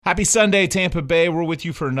Happy Sunday, Tampa Bay. We're with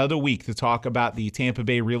you for another week to talk about the Tampa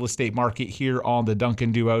Bay real estate market here on the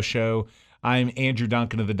Duncan Duo Show. I'm Andrew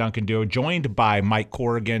Duncan of the Duncan Duo, joined by Mike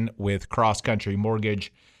Corrigan with Cross Country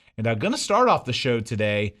Mortgage. And I'm going to start off the show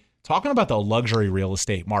today talking about the luxury real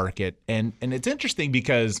estate market. And it's interesting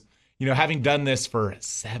because, having done this for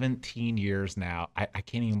 17 years now, I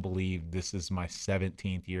can't even believe this is my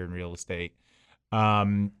 17th year in real estate.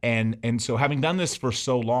 And so having done this for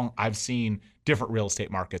so long, I've seen different real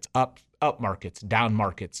estate markets, up markets, down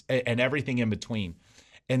markets, and everything in between.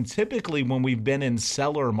 And typically when we've been in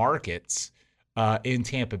seller markets in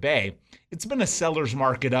Tampa Bay, it's been a seller's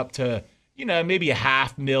market up to, maybe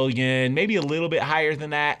 $500,000, maybe a little bit higher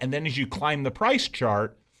than that. And then as you climb the price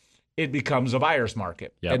chart, it becomes a buyer's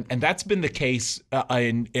market. Yep. And that's been the case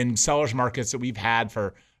in sellers markets that we've had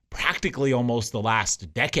for practically almost the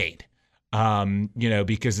last decade.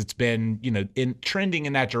 Because it's been, trending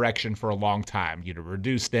in that direction for a long time.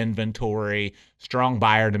 Reduced inventory, strong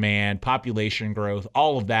buyer demand, population growth,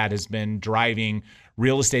 all of that has been driving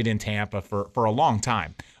real estate in Tampa for a long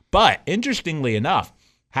time. But interestingly enough,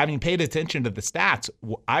 having paid attention to the stats,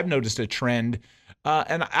 I've noticed a trend,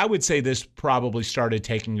 and I would say this probably started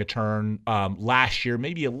taking a turn last year,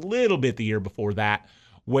 maybe a little bit the year before that,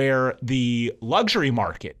 where the luxury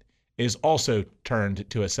market is also turned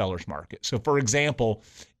to a seller's market. So for example,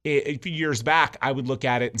 a few years back, I would look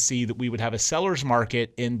at it and see that we would have a seller's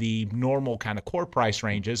market in the normal kind of core price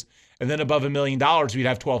ranges. And then above $1 million, we'd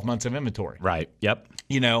have 12 months of inventory. Right. Yep.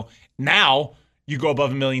 Now you go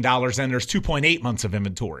above $1 million and there's 2.8 months of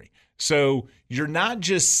inventory. So you're not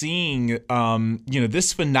just seeing,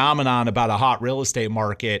 this phenomenon about a hot real estate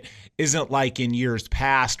market isn't like in years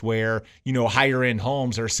past where, higher end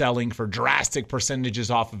homes are selling for drastic percentages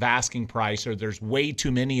off of asking price, or there's way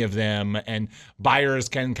too many of them and buyers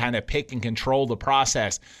can kind of pick and control the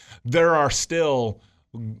process. There are still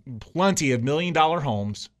plenty of $1 million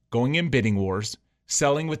homes going in bidding wars,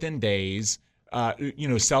 selling within days,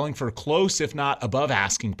 selling for close, if not above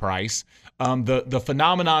asking price. The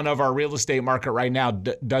phenomenon of our real estate market right now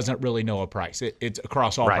doesn't really know a price. It's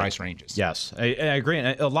across all price ranges. Yes, I agree.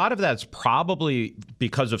 And a lot of that's probably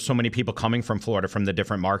because of so many people coming from Florida, from the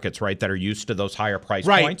different markets, right, that are used to those higher price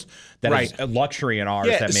points. That is a luxury in ours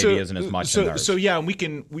that maybe isn't as much in ours. So yeah, and we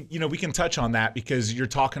can touch on that because you're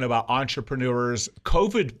talking about entrepreneurs.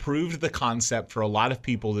 COVID proved the concept for a lot of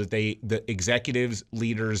people that the executives,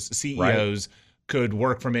 leaders, CEOs could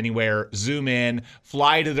work from anywhere, Zoom in,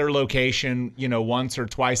 fly to their location, once or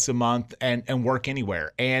twice a month and work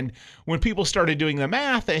anywhere. And when people started doing the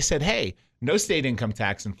math, they said, hey, no state income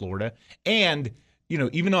tax in Florida. And,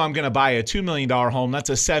 even though I'm going to buy a $2 million home, that's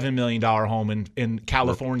a $7 million home in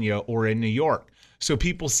California or in New York. So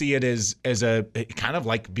people see it as a kind of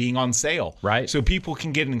like being on sale. Right. So people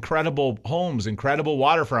can get incredible homes, incredible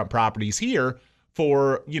waterfront properties here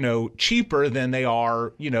for, cheaper than they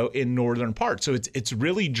are, in northern parts. So it's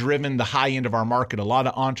really driven the high end of our market. A lot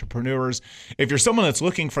of entrepreneurs. If you're someone that's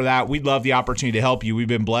looking for that, we'd love the opportunity to help you. We've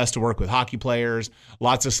been blessed to work with hockey players,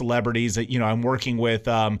 lots of celebrities. I'm working with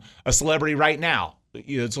a celebrity right now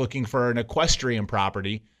that's looking for an equestrian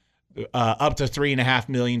property up to $3.5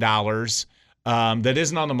 million. That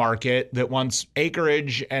isn't on the market, that wants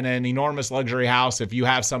acreage and an enormous luxury house. If you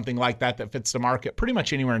have something like that fits the market, pretty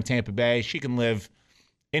much anywhere in Tampa Bay, she can live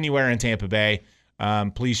anywhere in Tampa Bay.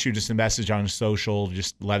 Please shoot us a message on social.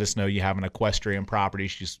 Just let us know you have an equestrian property.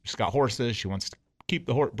 She's got horses. She wants to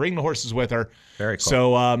bring the horses with her. Very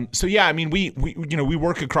cool. So yeah, I mean, we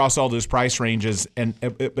work across all those price ranges, and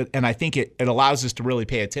I think it allows us to really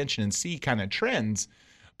pay attention and see kind of trends.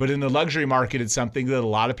 But in the luxury market, it's something that a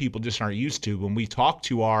lot of people just aren't used to. When we talk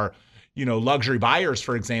to our, luxury buyers,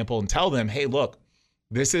 for example, and tell them, hey, look,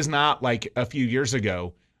 this is not like a few years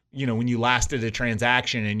ago, when you last did a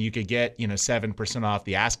transaction and you could get, 7% off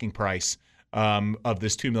the asking price of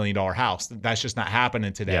this $2 million house. That's just not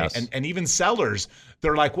happening today. Yes. And even sellers,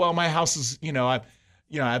 they're like, well, my house is,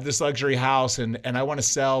 I have this luxury house and I want to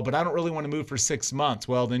sell, but I don't really want to move for 6 months.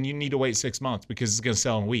 Well, then you need to wait 6 months because it's going to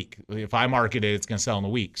sell in a week. If I market it, it's going to sell in a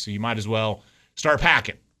week. So you might as well start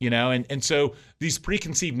packing, and so these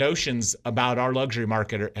preconceived notions about our luxury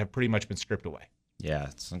market have pretty much been stripped away. Yeah,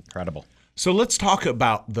 it's incredible. So let's talk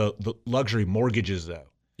about the luxury mortgages, though.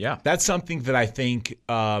 Yeah. That's something that I think,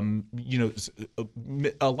 a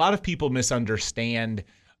lot of people misunderstand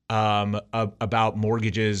about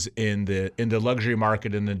mortgages in the luxury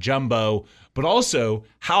market and the jumbo, but also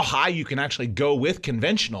how high you can actually go with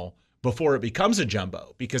conventional before it becomes a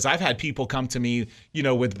jumbo. Because I've had people come to me,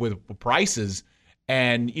 with prices,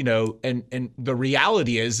 and the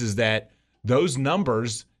reality is that those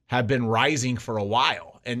numbers have been rising for a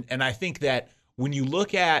while, and I think that when you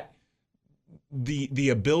look at the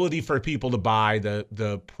ability for people to buy,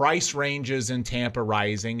 the price ranges in Tampa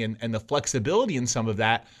rising, and the flexibility in some of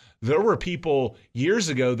that, there were people years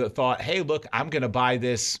ago that thought, hey, look, I'm going to buy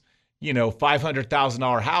this,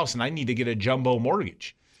 $500,000 house and I need to get a jumbo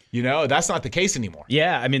mortgage. That's not the case anymore.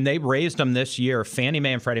 Yeah, I mean, they raised them this year. Fannie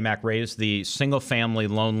Mae and Freddie Mac raised the single-family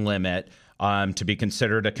loan limit to be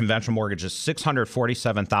considered a conventional mortgage is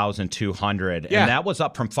 $647,200, and that was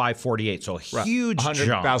up from $548. So a huge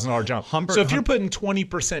 $100,000 jump. So if you're putting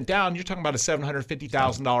 20% down, you're talking about a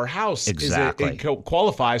 $750,000 house. Exactly, it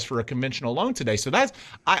qualifies for a conventional loan today. So that's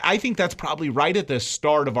I think that's probably right at the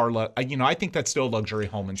start of our. I think that's still a luxury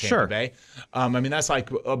home in Tampa Bay. I mean, that's like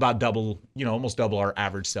about double, almost double our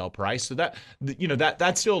average sale price. So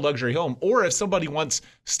that's still a luxury home. Or if somebody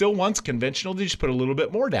still wants conventional, they just put a little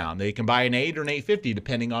bit more down. They can buy an 8 or an 850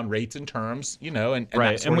 depending on rates and terms, and right.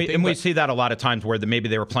 That sort of thing. We see that a lot of times where maybe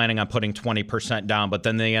they were planning on putting 20% down, but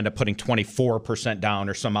then they end up putting 24% down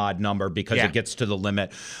or some odd number because it gets to the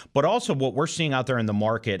limit. But also what we're seeing out there in the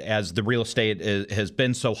market as the real estate has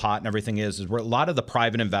been so hot and everything is where a lot of the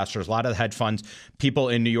private investors, a lot of the hedge funds, people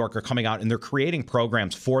in New York are coming out and they're creating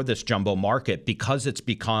programs for this jumbo market because it's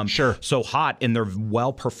become so hot, and they're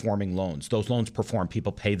well-performing loans. Those loans perform.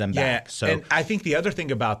 People pay them back. So, and I think the other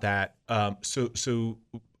thing about that, so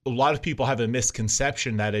a lot of people have a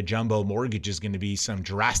misconception that a jumbo mortgage is going to be some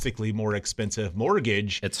drastically more expensive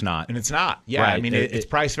mortgage. It's not. And it's not. Yeah, right. I mean, it's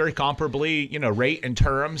priced very comparably, rate and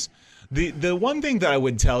terms. The one thing that I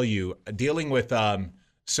would tell you, dealing with a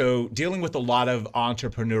lot of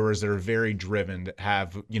entrepreneurs that are very driven, that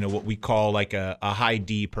have, what we call like a high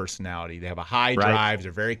D personality. They have a high drive.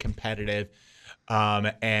 They're very competitive.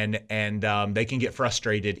 And they can get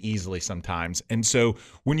frustrated easily sometimes. And so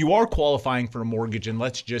when you are qualifying for a mortgage, and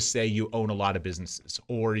let's just say you own a lot of businesses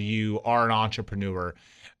or you are an entrepreneur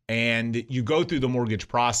and you go through the mortgage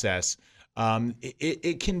process,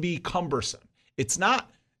 it can be cumbersome. It's not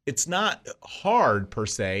hard per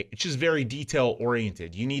se. It's just very detail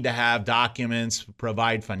oriented. You need to have documents,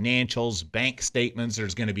 provide financials, bank statements.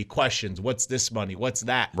 There's going to be questions. What's this money? What's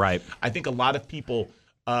that? Right. I think a lot of people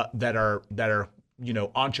that are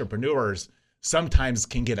entrepreneurs sometimes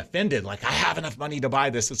can get offended. Like, I have enough money to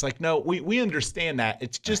buy this. It's like, no, we understand that.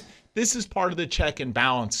 It's just, this is part of the check and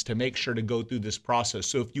balance to make sure to go through this process.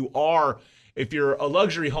 So if you're a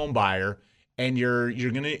luxury home buyer and you're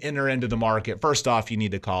going to enter into the market, first off, you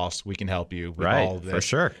need to call us. We can help you with all of this. For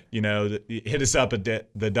sure. Hit us up at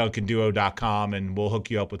theduncanduo.com and we'll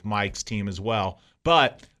hook you up with Mike's team as well.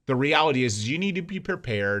 But the reality is you need to be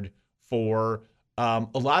prepared for a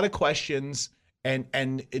lot of questions,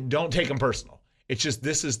 and don't take them personal. It's just,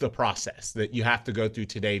 this is the process that you have to go through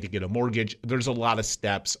today to get a mortgage. There's a lot of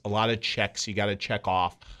steps, a lot of checks you got to check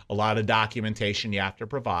off, a lot of documentation you have to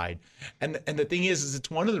provide. And the thing is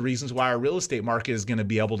it's one of the reasons why our real estate market is going to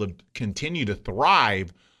be able to continue to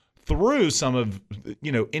thrive through some of,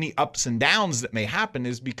 any ups and downs that may happen,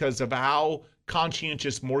 is because of how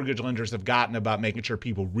conscientious mortgage lenders have gotten about making sure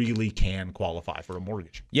people really can qualify for a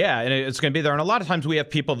mortgage. Yeah, and it's going to be there. And a lot of times we have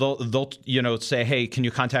people, they'll say, hey, can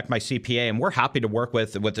you contact my CPA? And we're happy to work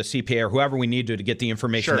with the CPA or whoever we need to get the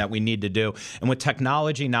information that we need to do. And with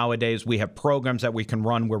technology nowadays, we have programs that we can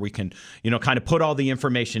run where we can, kind of put all the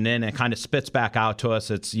information in and kind of spits back out to us.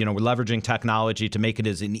 It's, we're leveraging technology to make it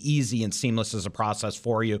as an easy and seamless as a process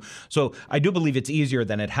for you. So I do believe it's easier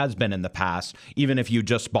than it has been in the past, even if you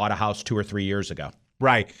just bought a house 2 or 3 years ago.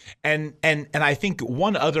 Right. And I think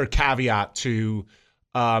one other caveat to,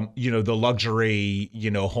 the luxury,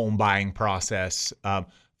 home buying process.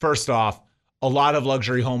 First off, a lot of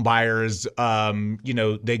luxury home buyers,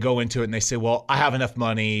 they go into it and they say, well, I have enough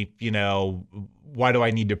money, why do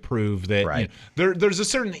I need to prove that? Right. There's a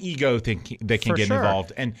certain ego thing that can get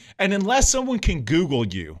involved. And unless someone can Google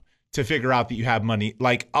you to figure out that you have money,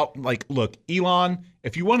 look, Elon,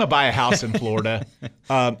 if you want to buy a house in Florida,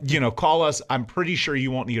 call us. I'm pretty sure you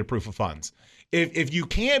won't need a proof of funds. If you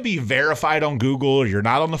can't be verified on Google, or you're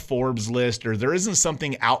not on the Forbes list, or there isn't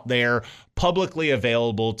something out there publicly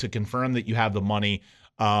available to confirm that you have the money,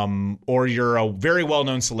 or you're a very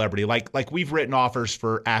well-known celebrity, like we've written offers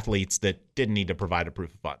for athletes that didn't need to provide a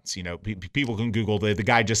proof of funds. People can Google the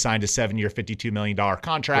guy just signed a 7-year, $52 million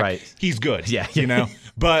contract. Right. He's good. Yeah.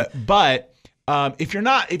 But if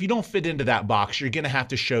you don't fit into that box, you're going to have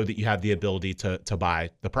to show that you have the ability to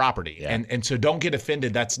buy the property. Yeah. And so don't get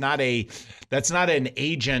offended. That's not an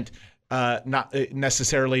agent not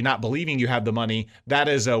necessarily not believing you have the money. That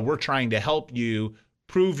is we're trying to help you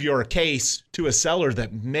prove your case to a seller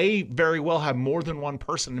that may very well have more than one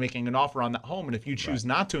person making an offer on that home. And if you choose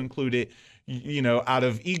not to include it, out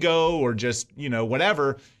of ego or just,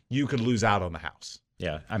 whatever, you could lose out on the house.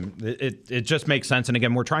 Yeah, it just makes sense. And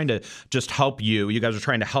again, we're trying to just help you. You guys are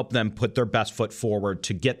trying to help them put their best foot forward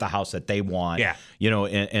to get the house that they want. Yeah.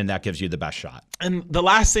 And that gives you the best shot. And the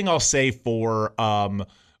last thing I'll say for,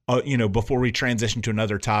 before we transition to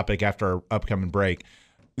another topic after our upcoming break,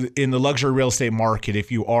 in the luxury real estate market,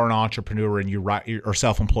 if you are an entrepreneur and or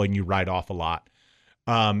self-employed and you write off a lot,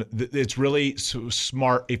 it's really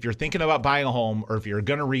smart. If you're thinking about buying a home or if you're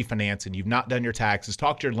going to refinance and you've not done your taxes,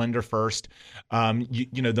 talk to your lender first.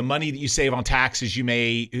 The money that you save on taxes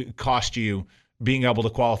may cost you being able to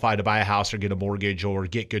qualify to buy a house or get a mortgage or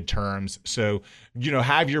get good terms. So,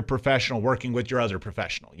 have your professional working with your other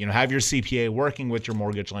professional. Have your CPA working with your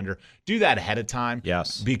mortgage lender. Do that ahead of time.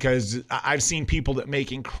 Yes. Because I've seen people that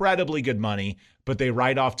make incredibly good money, but they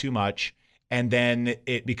write off too much. And then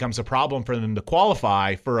it becomes a problem for them to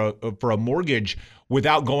qualify for a mortgage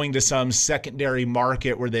without going to some secondary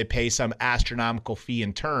market where they pay some astronomical fee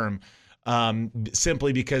in term,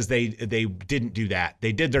 simply because they didn't do that.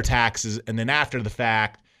 They did their taxes, and then after the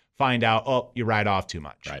fact, find out, oh, you write off too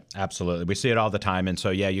much. Right. Absolutely. We see it all the time. And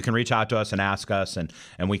so, yeah, you can reach out to us and ask us, and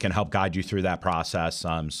we can help guide you through that process.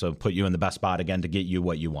 So put you in the best spot, again, to get you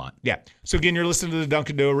what you want. Yeah. So, again, you're listening to the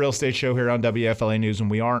Duncan Duo Real Estate Show here on WFLA News. When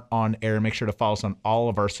we aren't on air, make sure to follow us on all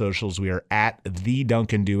of our socials. We are at The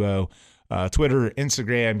Duncan Duo, Twitter,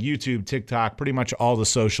 Instagram, YouTube, TikTok, pretty much all the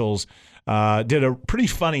socials. Did a pretty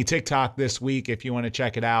funny TikTok this week if you want to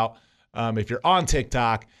check it out. If you're on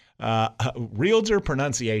TikTok, realtor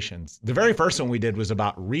pronunciations. The very first one we did was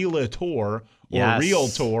about realtor or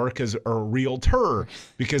realtor or realtor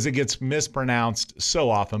because it gets mispronounced so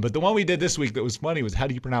often. But the one we did this week that was funny was how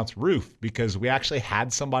do you pronounce roof? Because we actually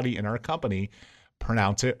had somebody in our company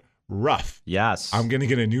pronounce it rough. Yes. I'm going to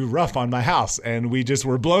get a new roof on my house. And we just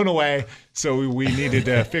were blown away. So we needed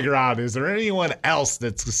to figure out, is there anyone else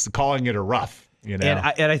that's calling it a roof? And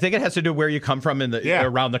I think it has to do where you come from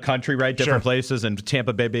around the country, right? Different places, and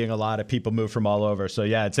Tampa Bay being a lot of people move from all over. So,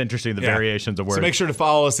 yeah, it's interesting, the variations of words. So make sure to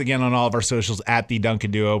follow us again on all of our socials at The Duncan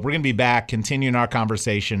Duo. We're going to be back continuing our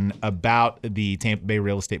conversation about the Tampa Bay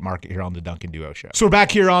real estate market here on the Duncan Duo Show. So we're back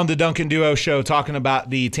here on the Duncan Duo Show talking about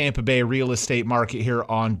the Tampa Bay real estate market here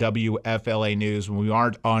on WFLA News. When we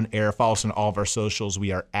aren't on air, follow us on all of our socials.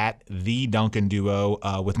 We are at The Duncan Duo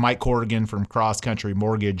with Mike Corrigan from Cross Country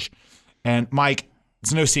Mortgage. And Mike,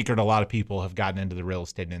 it's no secret a lot of people have gotten into the real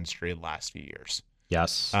estate industry the last few years.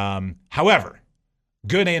 Yes. However,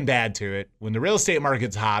 good and bad to it. When the real estate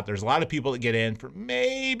market's hot, there's a lot of people that get in for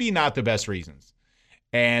maybe not the best reasons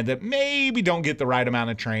and that maybe don't get the right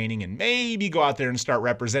amount of training and maybe go out there and start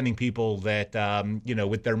representing people that,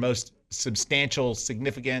 with their most substantial,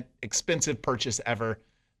 significant, expensive purchase ever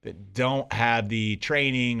that don't have the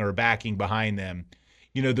training or backing behind them.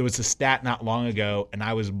 There was a stat not long ago, and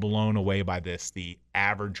I was blown away by this. The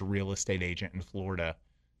average real estate agent in Florida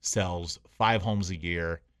sells 5 homes a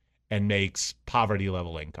year and makes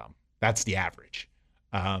poverty-level income. That's the average.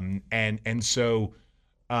 So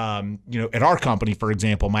at our company, for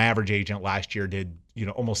example, my average agent last year did,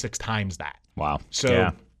 almost 6 times that. Wow. So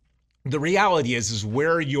yeah. The reality is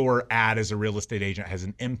where you're at as a real estate agent has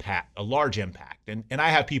an impact, a large impact. And I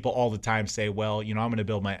have people all the time say, well, I'm going to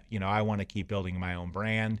build I want to keep building my own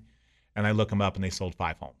brand. And I look them up and they sold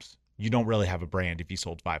 5 homes. You don't really have a brand if you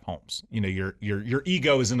sold 5 homes. Your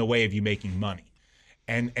ego is in the way of you making money.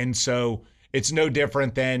 And so it's no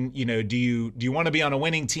different than, do you want to be on a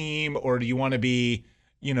winning team or do you want to be,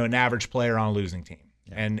 an average player on a losing team?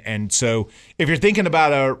 And so if you're thinking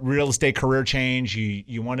about a real estate career change,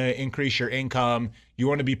 you want to increase your income, you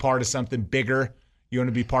want to be part of something bigger, you want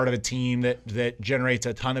to be part of a team that generates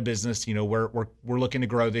a ton of business. We're looking to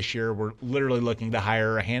grow this year. We're literally looking to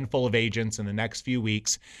hire a handful of agents in the next few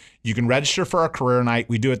weeks. You can register for our career night.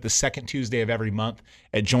 We do it the second Tuesday of every month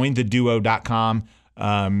at jointheduo.com.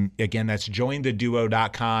 Again, that's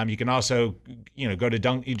jointheduo.com. You can also, go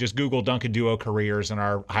to you just Google Duncan Duo Careers and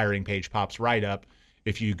our hiring page pops right up.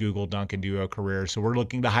 If you Google Duncan Duo Careers. So we're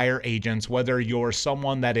looking to hire agents, whether you're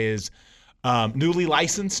someone that is newly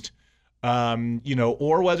licensed,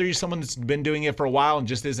 or whether you're someone that's been doing it for a while and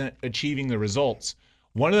just isn't achieving the results.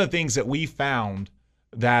 One of the things that we found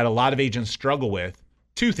that a lot of agents struggle with,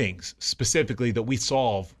 2 things specifically that we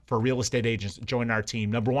solve for real estate agents that join our team.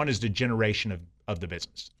 Number 1 is the generation of the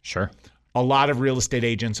business. Sure. A lot of real estate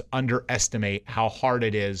agents underestimate how hard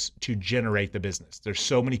it is to generate the business. There's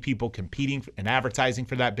so many people competing and advertising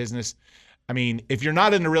for that business. I mean, if you're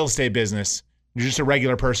not in the real estate business, you're just a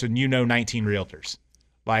regular person, 19 realtors.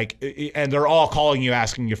 And they're all calling you,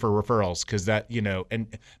 asking you for referrals because that,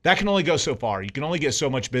 and that can only go so far. You can only get so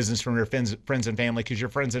much business from your friends and family because your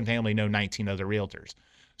friends and family know 19 other realtors.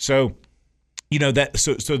 So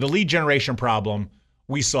So the lead generation problem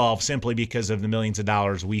we solve simply because of the millions of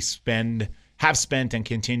dollars we have spent and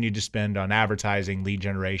continue to spend on advertising, lead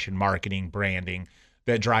generation, marketing, branding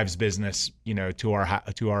that drives business, to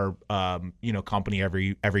our company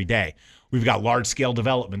every day. We've got large scale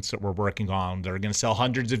developments that we're working on that are going to sell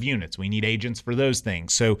hundreds of units. We need agents for those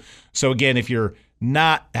things. So again, if you're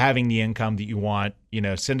not having the income that you want,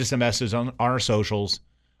 send us a message on our socials.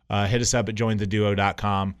 Hit us up at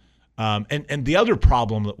jointheduo.com. And the other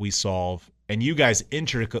problem that we solve, and you guys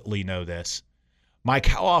intricately know this, Mike,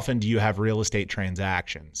 how often do you have real estate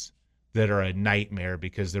transactions that are a nightmare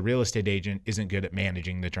because the real estate agent isn't good at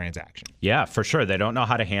managing the transaction? Yeah, for sure. They don't know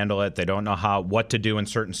how to handle it. They don't know what to do in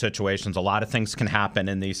certain situations. A lot of things can happen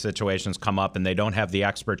in these situations, come up, and they don't have the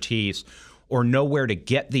expertise or know where to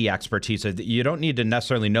get the expertise. You don't need to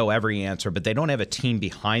necessarily know every answer, but they don't have a team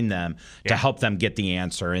behind them to help them get the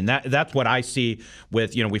answer. And that's what I see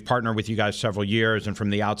with, we've partnered with you guys several years, and from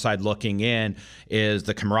the outside looking in is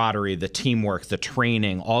the camaraderie, the teamwork, the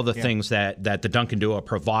training, all the things that the Duncan Duo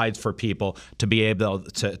provides for people to be able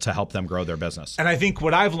to help them grow their business. And I think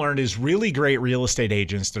what I've learned is really great real estate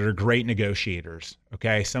agents that are great negotiators.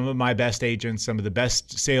 Okay, some of my best agents, some of the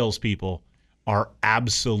best salespeople are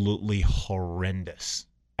absolutely horrendous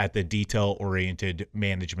at the detail-oriented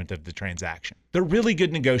management of the transaction. They're really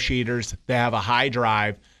good negotiators. They have a high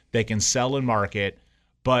drive. They can sell and market,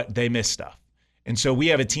 but they miss stuff. And so we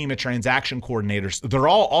have a team of transaction coordinators. They're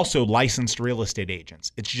all also licensed real estate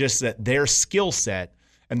agents. It's just that their skill set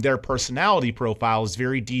and their personality profile is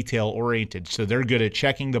very detail-oriented. So they're good at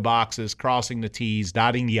checking the boxes, crossing the T's,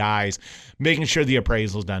 dotting the I's, making sure the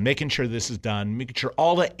appraisal's done, making sure this is done, making sure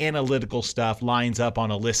all the analytical stuff lines up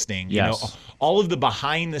on a listing. Yes. All of the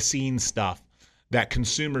behind-the-scenes stuff that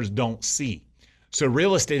consumers don't see. So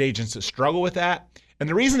real estate agents that struggle with that, and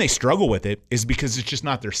the reason they struggle with it is because it's just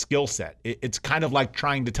not their skill set. It's kind of like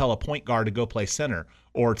trying to tell a point guard to go play center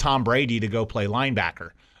or Tom Brady to go play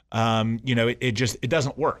linebacker. It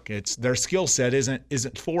doesn't work. It's their skill set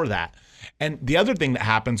isn't for that. And the other thing that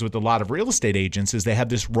happens with a lot of real estate agents is they have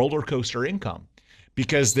this roller coaster income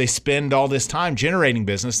because they spend all this time generating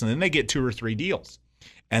business and then they get 2 or 3 deals.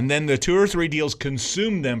 And then the 2 or 3 deals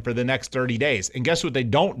consume them for the next 30 days. And guess what they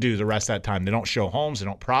don't do the rest of that time? They don't show homes, they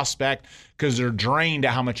don't prospect because they're drained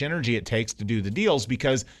at how much energy it takes to do the deals,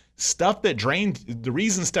 because the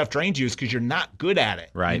reason stuff drains you is because you're not good at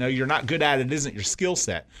it. Right. You're not good at it isn't your skill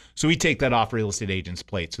set. So we take that off real estate agents'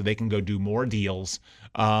 plate so they can go do more deals.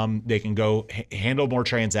 They can go handle more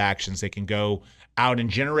transactions. They can go out and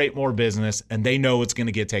generate more business, and they know it's going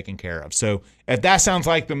to get taken care of. So if that sounds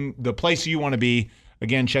like the place you want to be,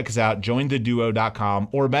 again, check us out, jointheduo.com,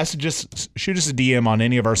 or shoot us a DM on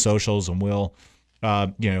any of our socials, and we'll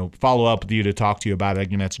follow up with you to talk to you about it.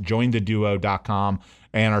 Again, that's jointheduo.com.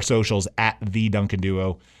 and our socials at The Duncan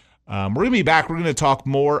Duo. We're going to be back. We're going to talk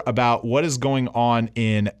more about what is going on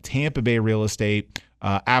in Tampa Bay real estate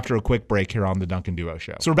after a quick break here on The Duncan Duo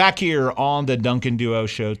Show. So we're back here on The Duncan Duo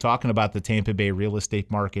Show talking about the Tampa Bay real estate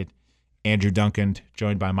market. Andrew Duncan,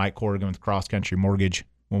 joined by Mike Corrigan with Cross Country Mortgage.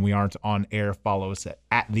 When we aren't on air, follow us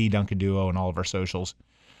at The Duncan Duo and all of our socials.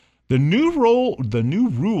 The new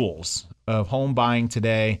rules of home buying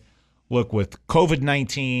today, look, with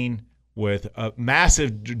COVID-19, with a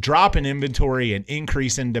massive drop in inventory and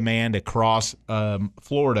increase in demand across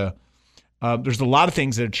Florida, there's a lot of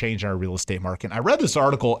things that have changed in our real estate market. I read this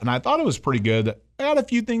article, and I thought it was pretty good. I got a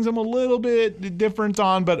few things I'm a little bit different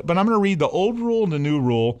on, but I'm going to read the old rule and the new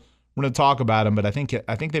rule. We're going to talk about them, but I think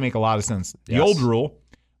they make a lot of sense. The old rule,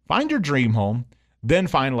 find your dream home, then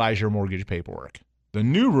finalize your mortgage paperwork. The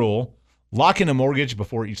new rule, lock in a mortgage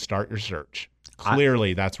before you start your search.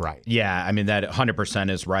 Clearly, that's right. Yeah, I mean, that 100%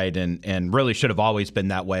 is right, and really should have always been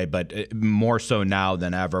that way, but more so now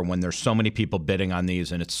than ever when there's so many people bidding on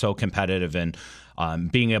these and it's so competitive, and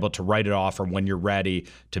being able to write it off or when you're ready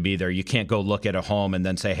to be there. You can't go look at a home and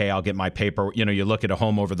then say, hey, I'll get my paper. You look at a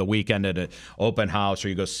home over the weekend at an open house, or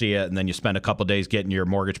you go see it, and then you spend a couple of days getting your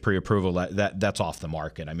mortgage pre-approval. That's off the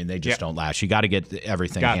market. I mean, they just don't last. You got to get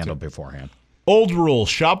everything handled beforehand. Old rule,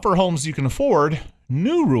 shop for homes you can afford.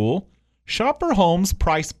 New rule, shop for homes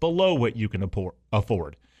priced below what you can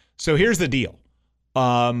afford. So here's the deal.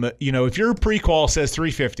 If your pre-qual says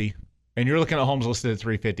 $350 and you're looking at homes listed at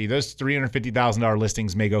 $350, those $350,000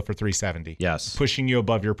 listings may go for $370. Yes. Pushing you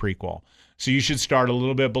above your pre-qual. So you should start a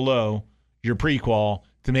little bit below your pre-qual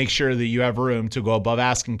to make sure that you have room to go above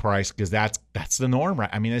asking price, because that's the norm, right?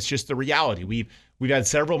 I mean, it's just the reality. We've had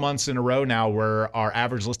several months in a row now where our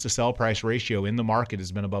average list to sell price ratio in the market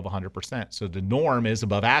has been above 100%. So the norm is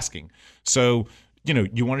above asking. So,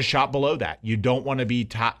 you want to shop below that. You don't want to be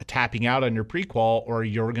tapping out on your pre-qual, or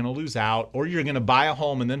you're going to lose out, or you're going to buy a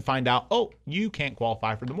home and then find out, oh, you can't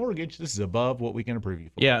qualify for the mortgage. This is above what we can approve you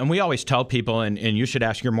for. Yeah, and we always tell people, and you should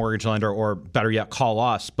ask your mortgage lender, or better yet, call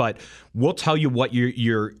us, but we'll tell you what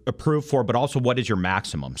you're approved for, but also what is your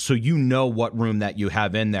maximum. So you know what room that you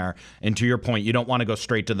have in there. And to your point, you don't want to go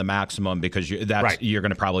straight to the maximum because you're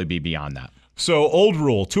going to probably be beyond that. So old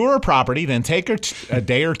rule, tour a property, then take a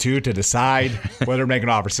day or two to decide whether to make an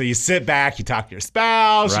offer. So you sit back, you talk to your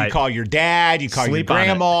spouse, you call your dad, you call your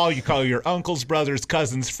grandma, you call your uncle's brother's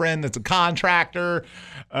cousin's friend that's a contractor.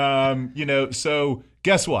 So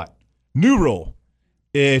guess what? New rule.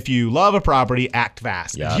 If you love a property, act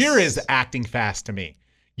fast. Yes. Here is acting fast to me.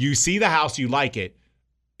 You see the house, you like it,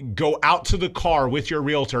 go out to the car with your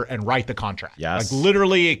realtor and write the contract. Yes. Like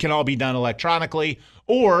literally, it can all be done electronically,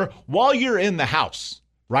 or while you're in the house,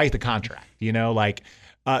 write the contract.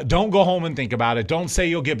 Don't go home and think about it. Don't say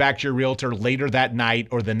you'll get back to your realtor later that night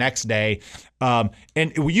or the next day. And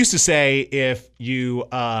we used to say if you,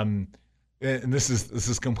 and this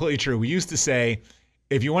is completely true. We used to say,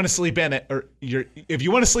 if you want to sleep in it, if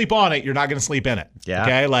you want to sleep on it, you're not going to sleep in it. Yeah.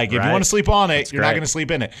 Okay. If you want to sleep on it, you're not going to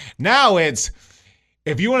sleep in it. Now it's,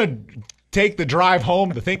 if you want to take the drive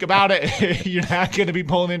home to think about it, you're not going to be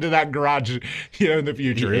pulling into that garage, in the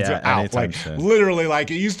future. It's out. Literally, it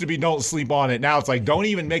used to be don't sleep on it. Now it's don't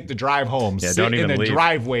even make the drive home. Yeah, sit in the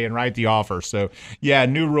driveway and write the offer. So,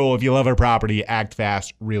 new rule, if you love a property, act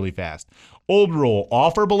fast, really fast. Old rule,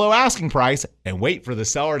 offer below asking price and wait for the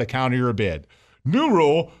seller to counter your bid. New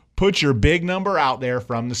rule, put your big number out there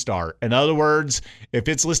from the start. In other words, if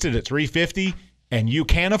it's listed at $350 and you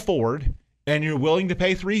can't afford and you're willing to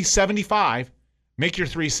pay $375, make your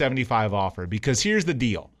 $375 offer. Because here's the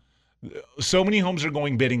deal. So many homes are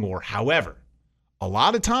going bidding war. However, a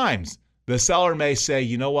lot of times the seller may say,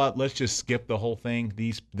 you know what, let's just skip the whole thing.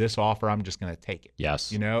 This offer, I'm just going to take it.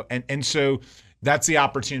 Yes. And so that's the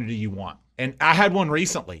opportunity you want. And I had one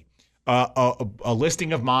recently, a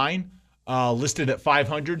listing of mine listed at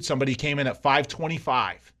 $500. Somebody came in at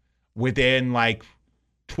 $525 within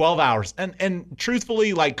 12 hours. And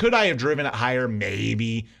truthfully, could I have driven it higher?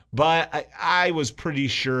 Maybe. But I was pretty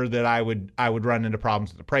sure that I would run into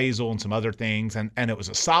problems with appraisal and some other things. And it was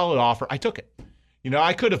a solid offer. I took it.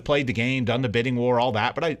 I could have played the game, done the bidding war, all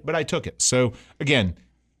that, but I took it. So again,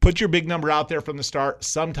 put your big number out there from the start.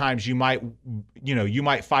 Sometimes you might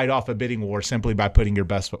fight off a bidding war simply by putting your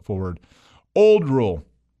best foot forward. Old rule,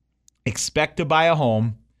 expect to buy a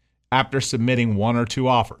home after submitting one or two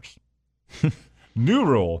offers. New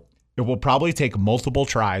rule, it will probably take multiple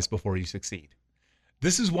tries before you succeed.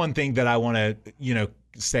 This is one thing that I want to,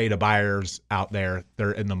 say to buyers out there,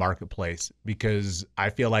 they're in the marketplace, because I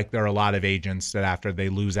feel like there are a lot of agents that after they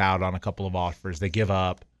lose out on a couple of offers, they give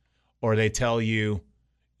up, or they tell you,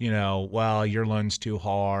 well, your loan's too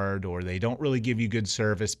hard, or they don't really give you good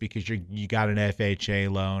service because you got an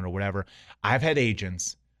FHA loan or whatever. I've had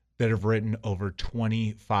agents that have written over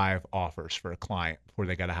 25 offers for a client before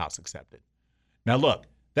they got a house accepted. Now, look,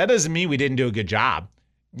 that doesn't mean we didn't do a good job.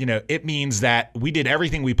 It means that we did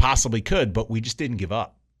everything we possibly could, but we just didn't give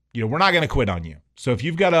up. We're not going to quit on you. So if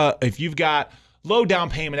you've got low down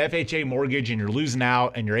payment FHA mortgage and you're losing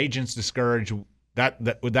out and your agent's discouraged,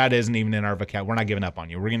 that isn't even in our vocabulary. We're not giving up on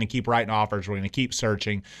you. We're going to keep writing offers. We're going to keep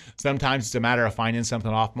searching. Sometimes it's a matter of finding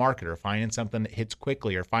something off market, or finding something that hits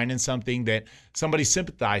quickly, or finding something that somebody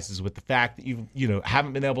sympathizes with the fact that you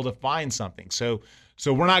haven't been able to find something. So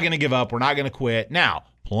we're not going to give up. We're not going to quit. Now,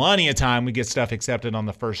 plenty of time we get stuff accepted on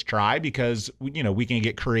the first try, because we can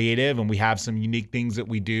get creative, and we have some unique things that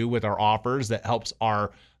we do with our offers that helps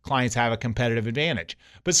our clients have a competitive advantage.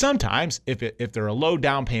 But sometimes if they're a low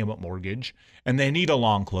down payment mortgage and they need a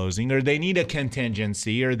long closing, or they need a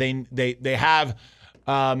contingency, or they have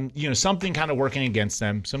something kind of working against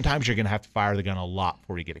them, sometimes you're going to have to fire the gun a lot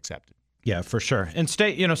before you get accepted. Yeah, for sure. And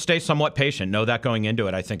stay somewhat patient. Know that going into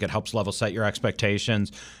it. I think it helps level set your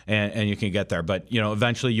expectations, and you can get there. But,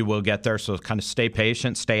 eventually you will get there. So kind of stay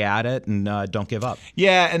patient, stay at it, and don't give up.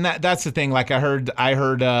 Yeah, and that's the thing. I heard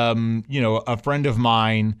a friend of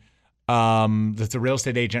mine that's a real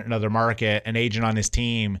estate agent in another market, an agent on his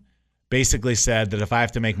team, basically said that if I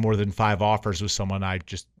have to make more than 5 offers with someone, I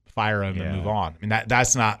just fire him and move on. I mean,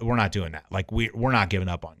 that's not, we're not doing that. We're not giving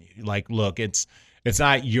up on you. Look, it's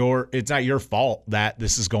not your fault that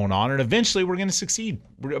this is going on, and eventually we're going to succeed.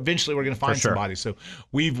 Eventually we're going to find somebody. So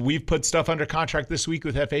we've put stuff under contract this week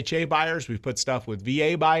with FHA buyers. We've put stuff with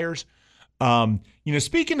VA buyers.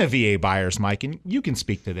 Speaking of VA buyers, Mike, and you can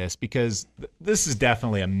speak to this because this is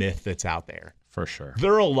definitely a myth that's out there. For sure.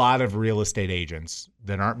 There are a lot of real estate agents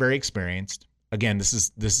that aren't very experienced. Again,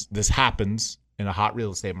 this happens in a hot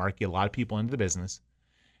real estate market, get a lot of people into the business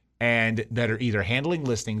and that are either handling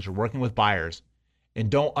listings or working with buyers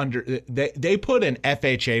and they put an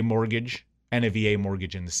FHA mortgage and a VA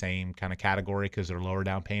mortgage in the same kind of category because they're lower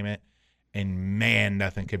down payment. And man,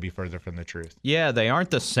 nothing could be further from the truth. Yeah, they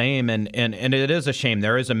aren't the same, and it is a shame.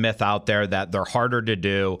 There is a myth out there that they're harder to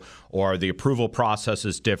do or the approval process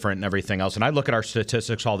is different and everything else. And I look at our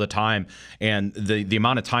statistics all the time, and the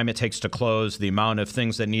amount of time it takes to close, the amount of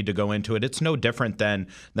things that need to go into it, it's no different than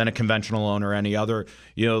a conventional loan or any other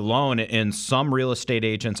loan. And some real estate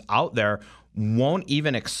agents out there won't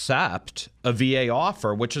even accept a VA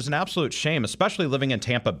offer, which is an absolute shame, especially living in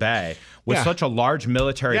Tampa Bay with such a large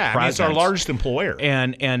military presence. I mean, it's our largest employer.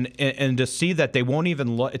 And to see that they won't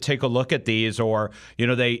even take a look at these, or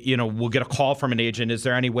we'll get a call from an agent. Is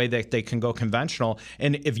there any way that they can go conventional?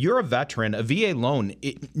 And if you're a veteran, a VA loan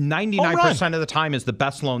 99% of the time is the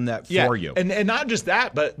best loan for you. And not just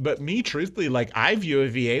that, but me, truthfully, like I view a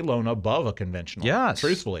VA loan above a conventional. Yes,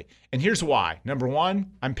 truthfully. And here's why. Number one,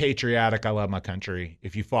 I'm patriotic. I love my country.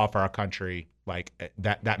 If you fall for our country, like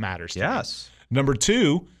that matters to me. Number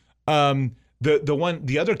two,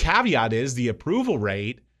 the other caveat is the approval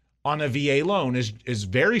rate on a VA loan is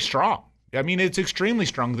very strong. I mean, it's extremely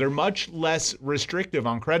strong. They're much less restrictive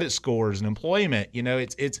on credit scores and employment.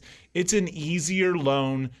 It's an easier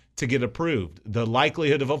loan to get approved. The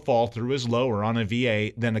likelihood of a fall through is lower on a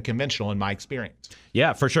VA than a conventional, in my experience.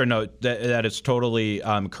 Yeah, for sure. No, that is totally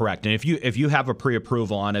correct. And if you have a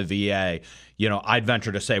pre-approval on a VA, I'd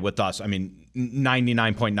venture to say with us, I mean,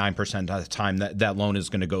 99.9% of the time that loan is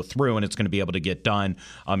going to go through and it's going to be able to get done,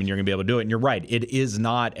 and you're going to be able to do it. And you're right, it is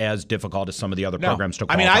not as difficult as some of the other programs to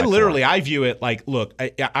qualify. I mean, I view it like, look,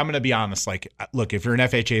 I'm going to be honest. Like, look, if you're an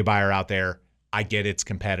FHA buyer out there, I get it's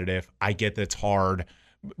competitive. I get that it's hard.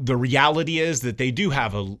 The reality is that they do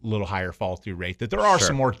have a little higher fall through rate, that there are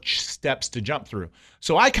some more steps to jump through.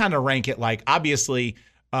 So I kind of rank it like, obviously,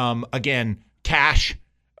 again, cash.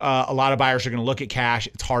 A lot of buyers are going to look at cash.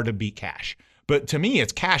 It's hard to beat cash. But to me,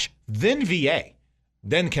 it's cash, then VA,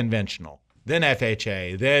 then conventional, then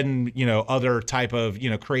FHA, then, other type of,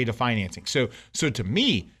 creative financing. So to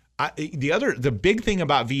me, the big thing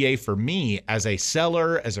about VA for me as a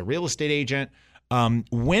seller, as a real estate agent,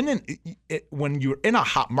 when you're in a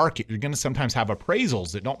hot market, you're going to sometimes have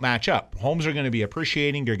appraisals that don't match up. Homes are going to be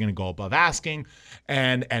appreciating. You're going to go above asking,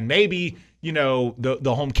 and maybe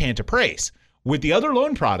the home can't appraise. With the other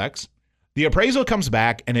loan products, the appraisal comes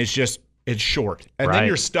back and it's short, and then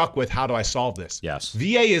you're stuck with, how do I solve this? Yes,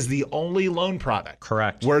 VA is the only loan product,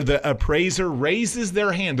 correct, where the appraiser raises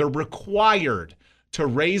their hand. They're required to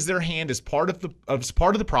raise their hand as part of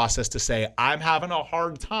the process to say, I'm having a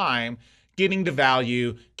hard time getting to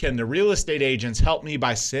value. Can the real estate agents help me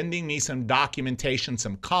by sending me some documentation,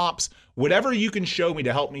 some comps, whatever you can show me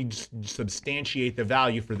to help me substantiate the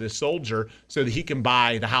value for this soldier so that he can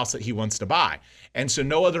buy the house that he wants to buy. And so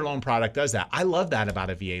no other loan product does that. I love that about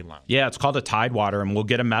a VA loan. Yeah, it's called a Tidewater, and we'll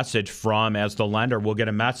get a message as the lender, we'll get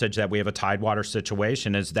a message that we have a Tidewater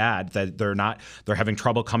situation, is that they're having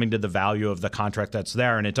trouble coming to the value of the contract that's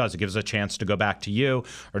there. And it gives a chance to go back to you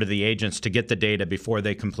or to the agents to get the data before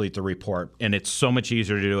they complete the report. And it's so much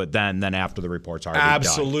easier to do it then than after the report's already done.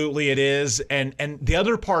 Absolutely it is. And the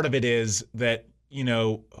other part of it is that,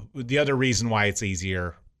 the other reason why it's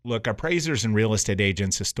easier, look, appraisers and real estate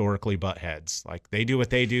agents historically butt heads. Like, they do what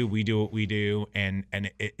they do, we do what we do, and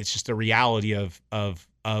it's just a reality of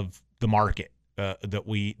the market that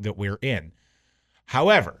we're in.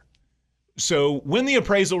 However, so when the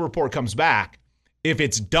appraisal report comes back, if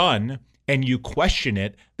it's done and you question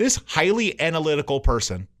it, this highly analytical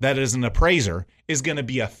person that is an appraiser is going to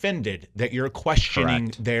be offended that you're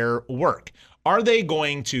questioning their work. Are they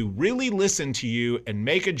going to really listen to you and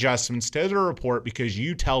make adjustments to their report because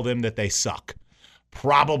you tell them that they suck?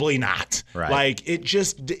 Probably not. Right. Like,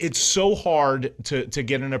 it's so hard to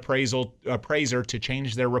get an appraiser to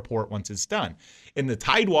change their report once it's done. In the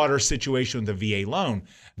Tidewater situation with the VA loan,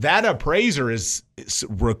 that appraiser is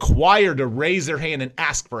required to raise their hand and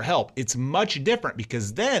ask for help. It's much different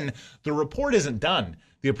because then the report isn't done.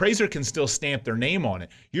 The appraiser can still stamp their name on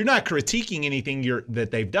it. You're not critiquing anything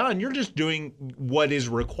that they've done. You're just doing what is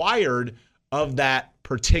required of that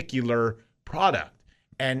particular product.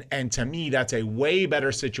 And to me, that's a way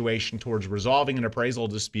better situation towards resolving an appraisal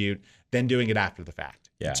dispute than doing it after the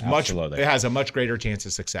fact. Yeah, absolutely. It has a much greater chance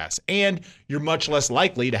of success. And you're much less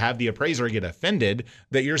likely to have the appraiser get offended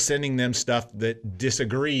that you're sending them stuff that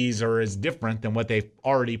disagrees or is different than what they've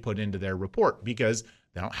already put into their report, because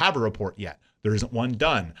they don't have a report yet. There isn't one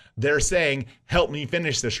done. They're saying, help me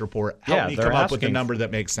finish this report. Help me come up with a number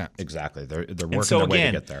that makes sense. Exactly. They're working their way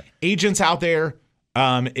to get there. Agents out there,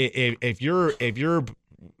 If you're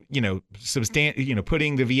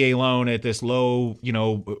putting the VA loan at this low,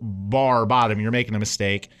 bar bottom, you're making a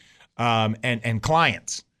mistake. And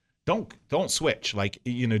clients, don't switch. Like,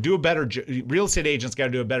 do a better. Real estate agents got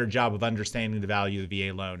to do a better job of understanding the value of the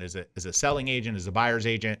VA loan as a selling agent, as a buyer's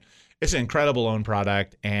agent. It's an incredible loan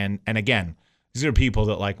product. And again, these are people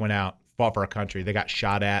that went out, fought for our country. They got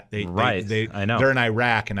shot at. I know. They're in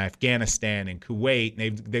Iraq and Afghanistan and Kuwait.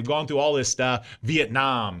 And they've gone through all this stuff.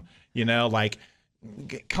 Vietnam.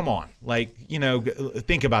 Come on.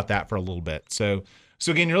 Think about that for a little bit. So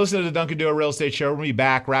again, you're listening to the Duncan Duo Real Estate Show. We're going to be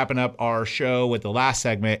back wrapping up our show with the last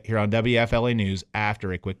segment here on WFLA News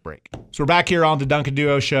after a quick break. So we're back here on the Duncan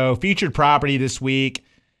Duo Show. Featured property this week,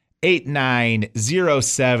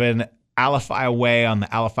 8907 Alafia Way on the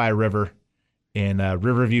Alafia River in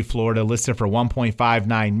Riverview, Florida, listed for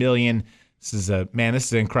 $1.59 million. This is an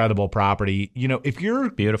incredible property. If you're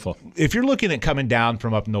beautiful, if you're looking at coming down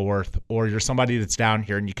from up north, or you're somebody that's down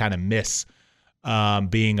here and you kind of miss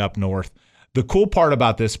being up north, the cool part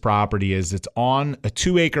about this property is it's on a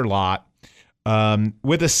 2-acre lot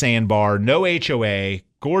with a sandbar, no HOA,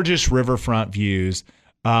 gorgeous riverfront views.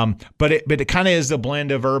 But it kind of is a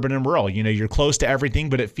blend of urban and rural. You're close to everything,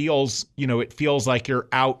 but it feels like you're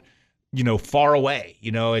out, far away.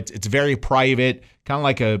 It's very private, kind of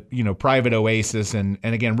like a, private oasis. And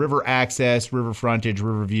again, river access, river frontage,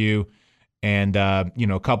 river view, and,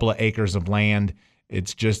 a couple of acres of land.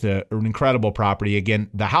 It's just an incredible property. Again,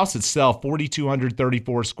 the house itself,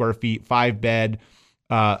 4,234 square feet, 5-bed,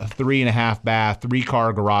 3.5 bath,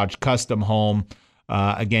 3-car garage, custom home.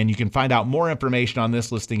 Again, you can find out more information on this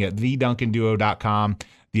listing at theduncanduo.com.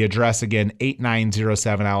 The address, again,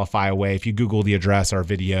 8907 Alafia Way. If you Google the address, our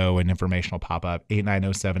video and information will pop up,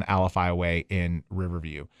 8907 Alafia Way in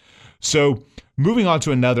Riverview. So moving on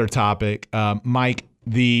to another topic, Mike,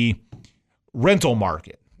 the rental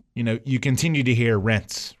market. You continue to hear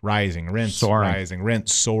rents rising, rising,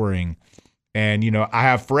 rents soaring. And, I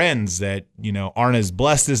have friends that, aren't as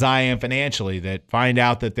blessed as I am financially that find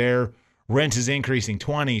out that their rent is increasing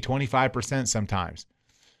 20, 25% sometimes.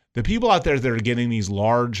 The people out there that are getting these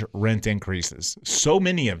large rent increases, so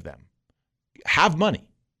many of them have money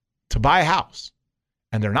to buy a house,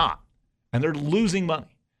 and they're not. And they're losing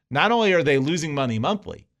money. Not only are they losing money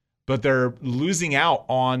monthly, but they're losing out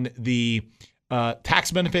on the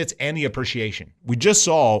tax benefits and the appreciation. We just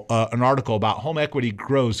saw an article about home equity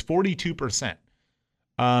grows 42%.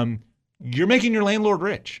 You're making your landlord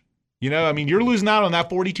rich. You're losing out on that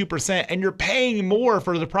 42%, and you're paying more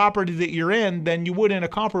for the property that you're in than you would in a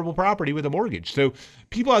comparable property with a mortgage. So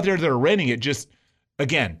people out there that are renting it,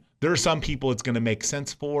 again, there are some people it's going to make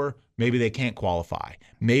sense for. Maybe they can't qualify.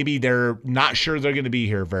 Maybe they're not sure they're going to be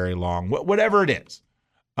here very long. Whatever it is,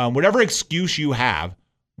 whatever excuse you have,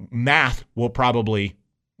 math will probably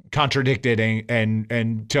contradict it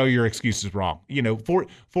and tell your excuse is wrong.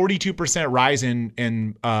 42% rise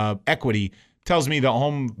in equity tells me the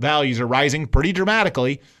home values are rising pretty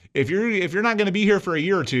dramatically. If you're not going to be here for a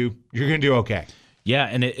year or two, you're going to do okay. Yeah,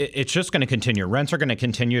 and it's just going to continue. Rents are going to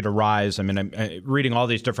continue to rise. I mean, I'm reading all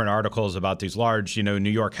these different articles about these large, New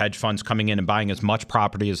York hedge funds coming in and buying as much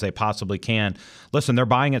property as they possibly can. Listen, they're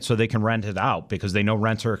buying it so they can rent it out because they know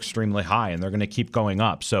rents are extremely high and they're going to keep going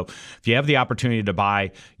up. So if you have the opportunity to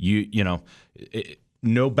buy,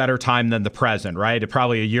 no better time than the present, right?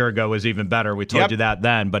 Probably a year ago was even better. We told you that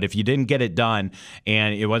then. But if you didn't get it done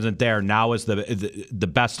and it wasn't there, now is the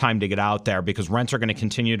best time to get out there because rents are going to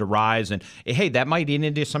continue to rise. And hey, that might eat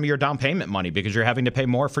into some of your down payment money because you're having to pay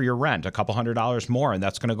more for your rent, a couple $100 more, and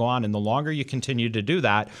that's going to go on. And the longer you continue to do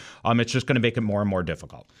that, it's just going to make it more and more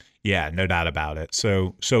difficult. Yeah, no doubt about it.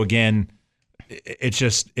 So again, it's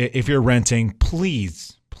just if you're renting,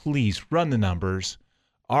 please run the numbers.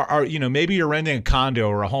 Maybe you're renting a condo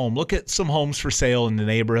or a home. Look at some homes for sale in the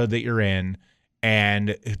neighborhood that you're in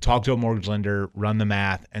and talk to a mortgage lender, run the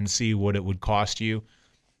math, and see what it would cost you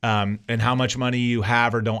and how much money you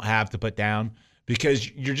have or don't have to put down because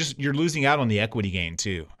you're losing out on the equity gain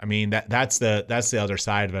too. I mean, that's the other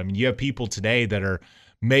side of it. I mean, you have people today that are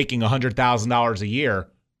making $100,000 a year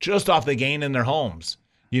just off the gain in their homes,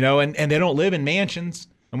 and they don't live in mansions.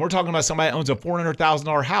 And we're talking about somebody that owns a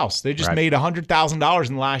 $400,000 house. They just made $100,000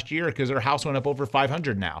 in the last year because their house went up over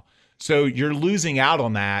 $500 now. So you're losing out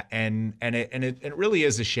on that, and it really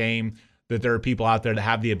is a shame that there are people out there that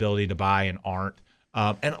have the ability to buy and aren't.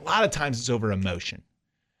 And a lot of times it's over emotion.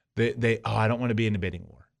 I don't want to be in a bidding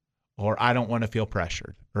war, or I don't want to feel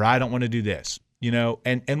pressured, or I don't want to do this.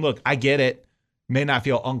 And look, I get it. It may not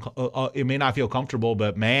feel comfortable,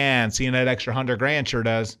 but man, seeing that extra $100,000 sure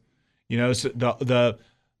does. So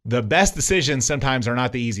the best decisions sometimes are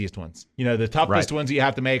not the easiest ones. The toughest ones you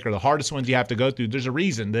have to make or the hardest ones you have to go through. There's a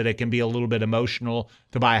reason that it can be a little bit emotional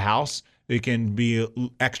to buy a house. It can be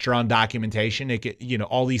extra on documentation. It can,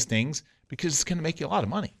 all these things, because it's going to make you a lot of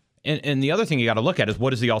money. And the other thing you got to look at is,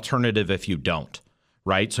 what is the alternative if you don't?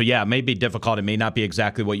 Right? So yeah, it may be difficult. It may not be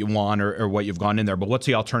exactly what you want or what you've gone in there, but what's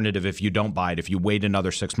the alternative if you don't buy it? If you wait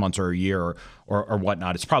another 6 months or a year or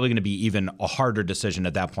whatnot, it's probably going to be even a harder decision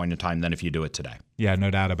at that point in time than if you do it today. Yeah, no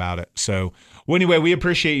doubt about it. So, well, anyway, we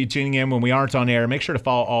appreciate you tuning in. When we aren't on air, make sure to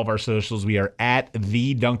follow all of our socials. We are at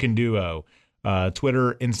The Duncan Duo.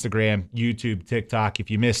 Twitter, Instagram, YouTube, TikTok. If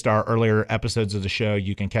you missed our earlier episodes of the show,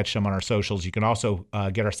 you can catch them on our socials. You can also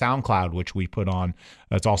get our SoundCloud, which we put on.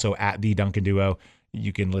 It's also at The Duncan Duo.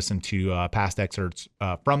 You can listen to past excerpts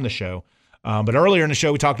from the show. But earlier in the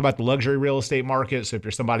show, we talked about the luxury real estate market. So if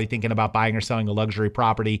you're somebody thinking about buying or selling a luxury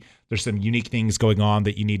property, there's some unique things going on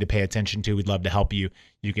that you need to pay attention to. We'd love to help you.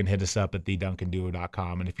 You can hit us up at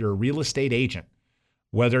theduncanduo.com. And if you're a real estate agent,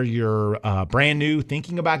 whether you're brand new,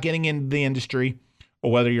 thinking about getting into the industry,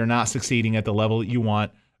 or whether you're not succeeding at the level that you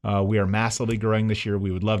want, we are massively growing this year.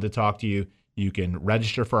 We would love to talk to you. You can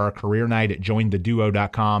register for our career night at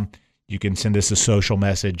jointheduo.com. You can send us a social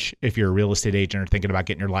message if you're a real estate agent or thinking about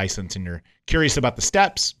getting your license and you're curious about the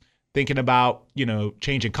steps, thinking about,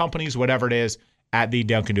 changing companies, whatever it is, at The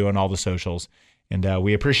Duncan Duo on all the socials. And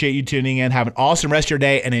we appreciate you tuning in. Have an awesome rest of your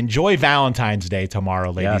day and enjoy Valentine's Day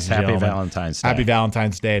tomorrow, ladies and gentlemen. Happy Valentine's Day. Happy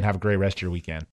Valentine's Day, and have a great rest of your weekend.